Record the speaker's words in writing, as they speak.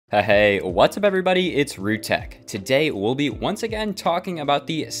Hey, what's up everybody? It's RootTech. Today we'll be once again talking about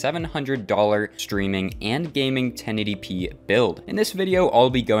the $700 streaming and gaming 1080p build. In this video, I'll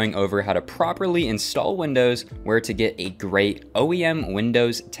be going over how to properly install Windows, where to get a great OEM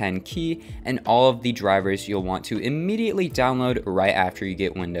Windows 10 key, and all of the drivers you'll want to immediately download right after you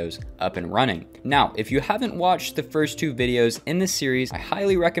get Windows up and running. Now, if you haven't watched the first two videos in this series, I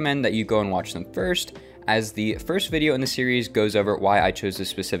highly recommend that you go and watch them first, as the first video in the series goes over why I chose the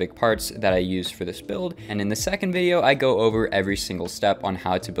specific parts that I use for this build, and in the second video I go over every single step on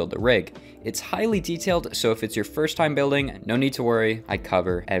how to build the rig. It's highly detailed, so if it's your first time building, no need to worry, I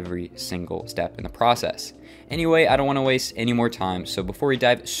cover every single step in the process. Anyway, I don't want to waste any more time, so before we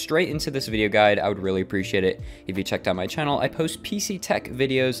dive straight into this video guide, I would really appreciate it if you checked out my channel. I post PC tech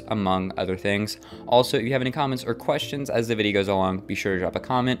videos among other things. Also, if you have any comments or questions as the video goes along, be sure to drop a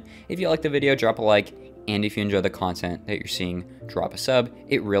comment. If you like the video, drop a like. And if you enjoy the content that you're seeing, drop a sub.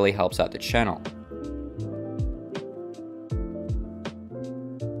 It really helps out the channel.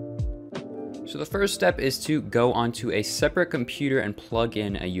 So the first step is to go onto a separate computer and plug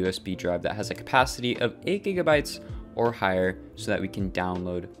in a USB drive that has a capacity of 8 GB or higher so that we can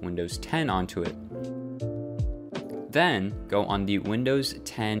download Windows 10 onto it. Then go on the Windows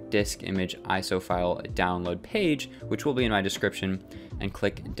 10 disk image ISO file download page, which will be in my description, and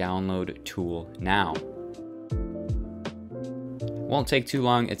click Download Tool Now. Won't take too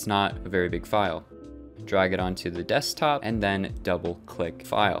long, it's not a very big file. Drag it onto the desktop and then double click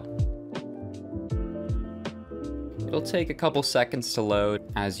File. It'll take a couple seconds to load,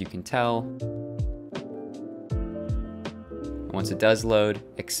 as you can tell. Once it does load,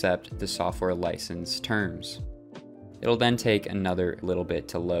 accept the software license terms. It'll then take another little bit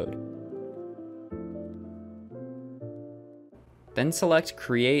to load. Then select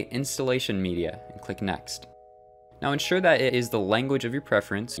Create Installation Media and click Next. Now ensure that it is the language of your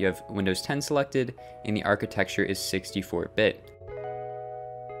preference. You have Windows 10 selected and the architecture is 64-bit.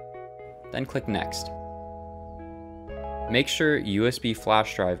 Then click Next. Make sure USB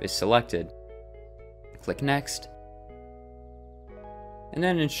flash drive is selected. Click Next. And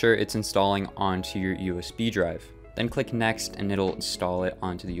then ensure it's installing onto your USB drive. Then click Next and it'll install it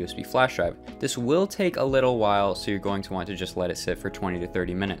onto the USB flash drive. This will take a little while, so you're going to want to just let it sit for 20 to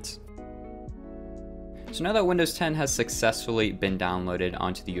 30 minutes. So now that Windows 10 has successfully been downloaded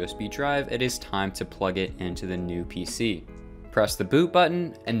onto the USB drive, it is time to plug it into the new PC. Press the boot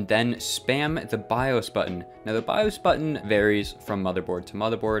button and then spam the BIOS button. Now the BIOS button varies from motherboard to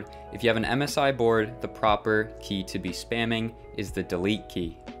motherboard. If you have an MSI board, the proper key to be spamming is the delete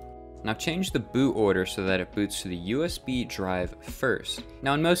key. Now change the boot order so that it boots to the USB drive first.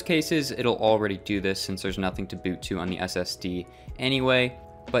 Now in most cases, it'll already do this since there's nothing to boot to on the SSD anyway,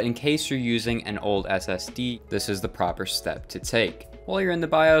 but in case you're using an old SSD, this is the proper step to take. While you're in the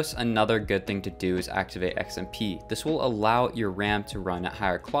BIOS, another good thing to do is activate XMP. This will allow your RAM to run at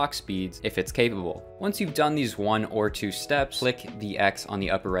higher clock speeds if it's capable. Once you've done these 1 or 2 steps, click the X on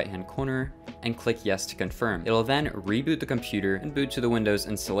the upper right hand corner and click Yes to confirm. It'll then reboot the computer and boot to the Windows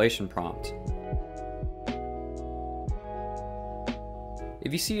installation prompt.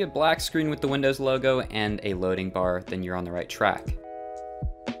 If you see a black screen with the Windows logo and a loading bar, then you're on the right track.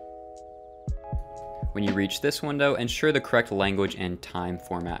 When you reach this window, ensure the correct language and time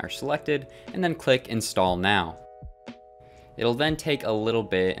format are selected, and then click Install Now. It'll then take a little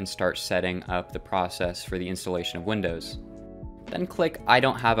bit and start setting up the process for the installation of Windows. Then click I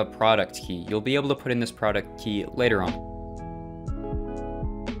don't have a product key. You'll be able to put in this product key later on.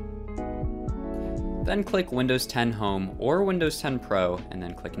 Then click Windows 10 Home or Windows 10 Pro and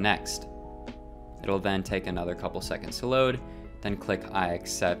then click Next. It'll then take another couple seconds to load. Then click I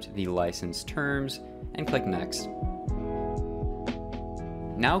accept the license terms and click Next.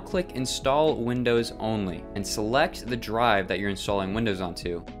 Now click Install Windows Only and select the drive that you're installing Windows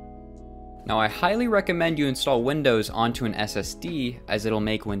onto. Now I highly recommend you install Windows onto an SSD, as it'll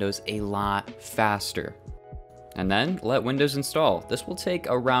make Windows a lot faster. And then let Windows install. This will take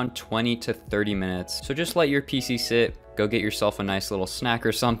around 20 to 30 minutes, so just let your PC sit, go get yourself a nice little snack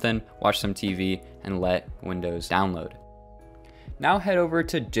or something, watch some TV, and let Windows download. Now head over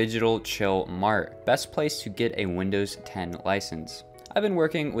to DigitalChillMart, best place to get a Windows 10 license. I've been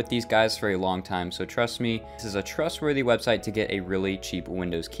working with these guys for a long time, so trust me, this is a trustworthy website to get a really cheap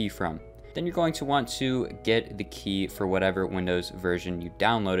Windows key from. Then you're going to want to get the key for whatever Windows version you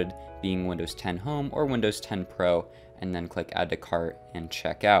downloaded, being Windows 10 Home or Windows 10 Pro, and then click Add to Cart and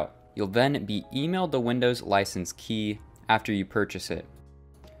check out. You'll then be emailed the Windows license key after you purchase it.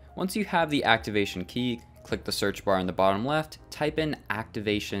 Once you have the activation key, click the search bar in the bottom left, type in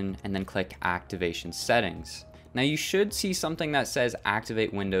activation, and then click activation settings. Now you should see something that says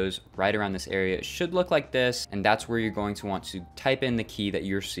activate Windows right around this area. It should look like this, and that's where you're going to want to type in the key that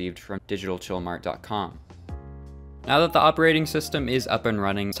you received from DigitalChillMart.com. Now that the operating system is up and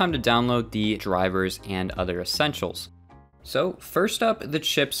running, it's time to download the drivers and other essentials. So first up, the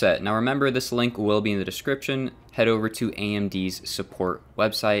chipset. Now remember, this link will be in the description. Head over to AMD's support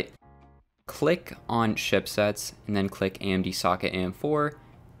website, click on chipsets, and then click AMD socket AM4,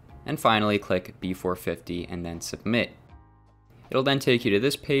 and finally click B450 and then submit. It'll then take you to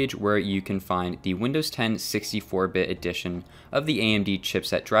this page where you can find the Windows 10 64-bit edition of the AMD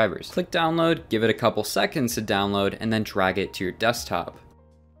chipset drivers. Click download, give it a couple seconds to download, and then drag it to your desktop.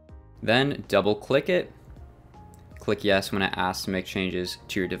 Then double click it, click yes when it asks to make changes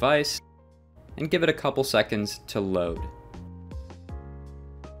to your device, and give it a couple seconds to load.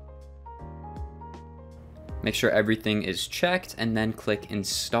 Make sure everything is checked and then click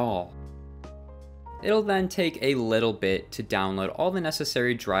install. It'll then take a little bit to download all the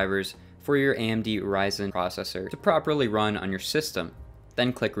necessary drivers for your AMD Ryzen processor to properly run on your system.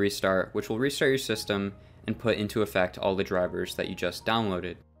 Then click restart, which will restart your system and put into effect all the drivers that you just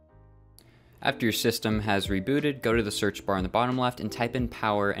downloaded. After your system has rebooted, go to the search bar in the bottom left and type in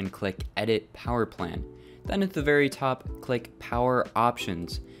power and click edit power plan. Then at the very top, click power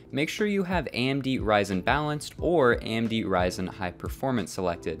options. Make sure you have AMD Ryzen balanced or AMD Ryzen high performance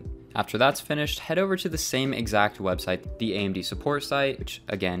selected. After that's finished, head over to the same exact website, the AMD support site, which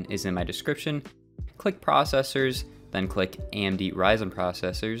again is in my description. Click processors, then click AMD Ryzen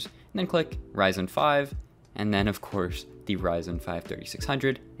processors, and then click Ryzen 5, and then of course the Ryzen 5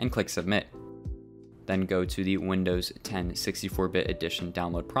 3600, and click submit. Then go to the Windows 10 64-bit edition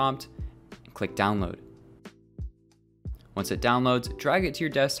download prompt, and click download. Once it downloads, drag it to your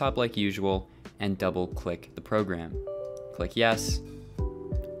desktop like usual, and double click the program. Click yes,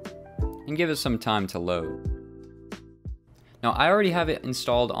 and give it some time to load. Now I already have it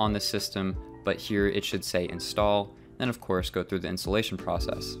installed on the system, but here it should say install, then of course go through the installation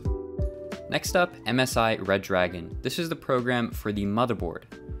process. Next up, MSI Redragon. This is the program for the motherboard.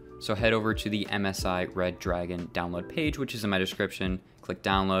 So head over to the MSI Redragon download page, which is in my description, click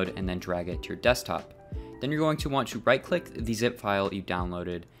download, and then drag it to your desktop. Then you're going to want to right click the zip file you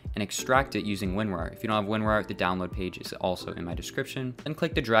downloaded and extract it using WinRAR. If you don't have WinRAR, the download page is also in my description. Then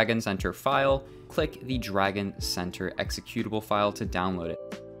click the Dragon Center file, click the Dragon Center executable file to download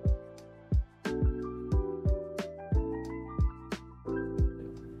it.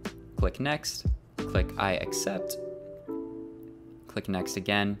 Click next, click I accept, click next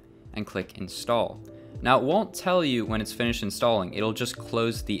again, and click install. Now it won't tell you when it's finished installing, it'll just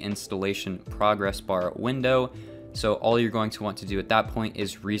close the installation progress bar window. So all you're going to want to do at that point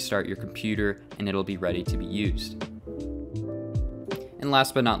is restart your computer and it'll be ready to be used. And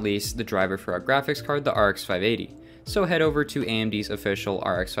last but not least, the driver for our graphics card, the RX 580. So head over to AMD's official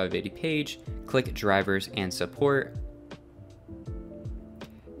RX 580 page, click drivers and support,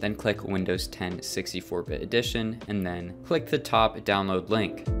 then click Windows 10 64-bit edition, and then click the top download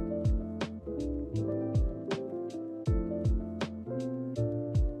link.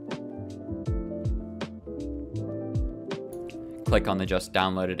 Click on the just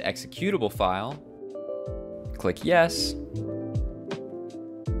downloaded executable file, click yes,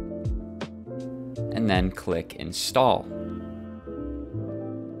 and then click install.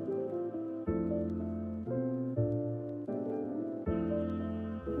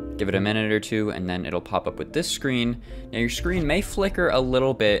 Give it a minute or two and then it'll pop up with this screen. Now your screen may flicker a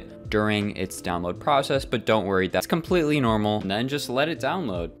little bit during its download process, but don't worry, that's completely normal. And then just let it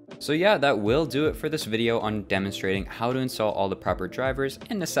download. So yeah, that will do it for this video on demonstrating how to install all the proper drivers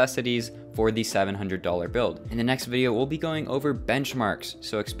and necessities for the $700 build. In the next video, we'll be going over benchmarks,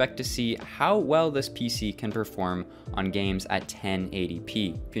 so expect to see how well this PC can perform on games at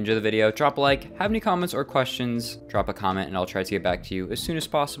 1080p. If you enjoyed the video, drop a like, have any comments or questions, drop a comment and I'll try to get back to you as soon as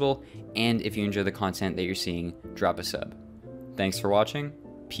possible. And if you enjoy the content that you're seeing, drop a sub. Thanks for watching,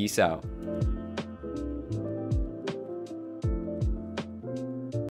 peace out.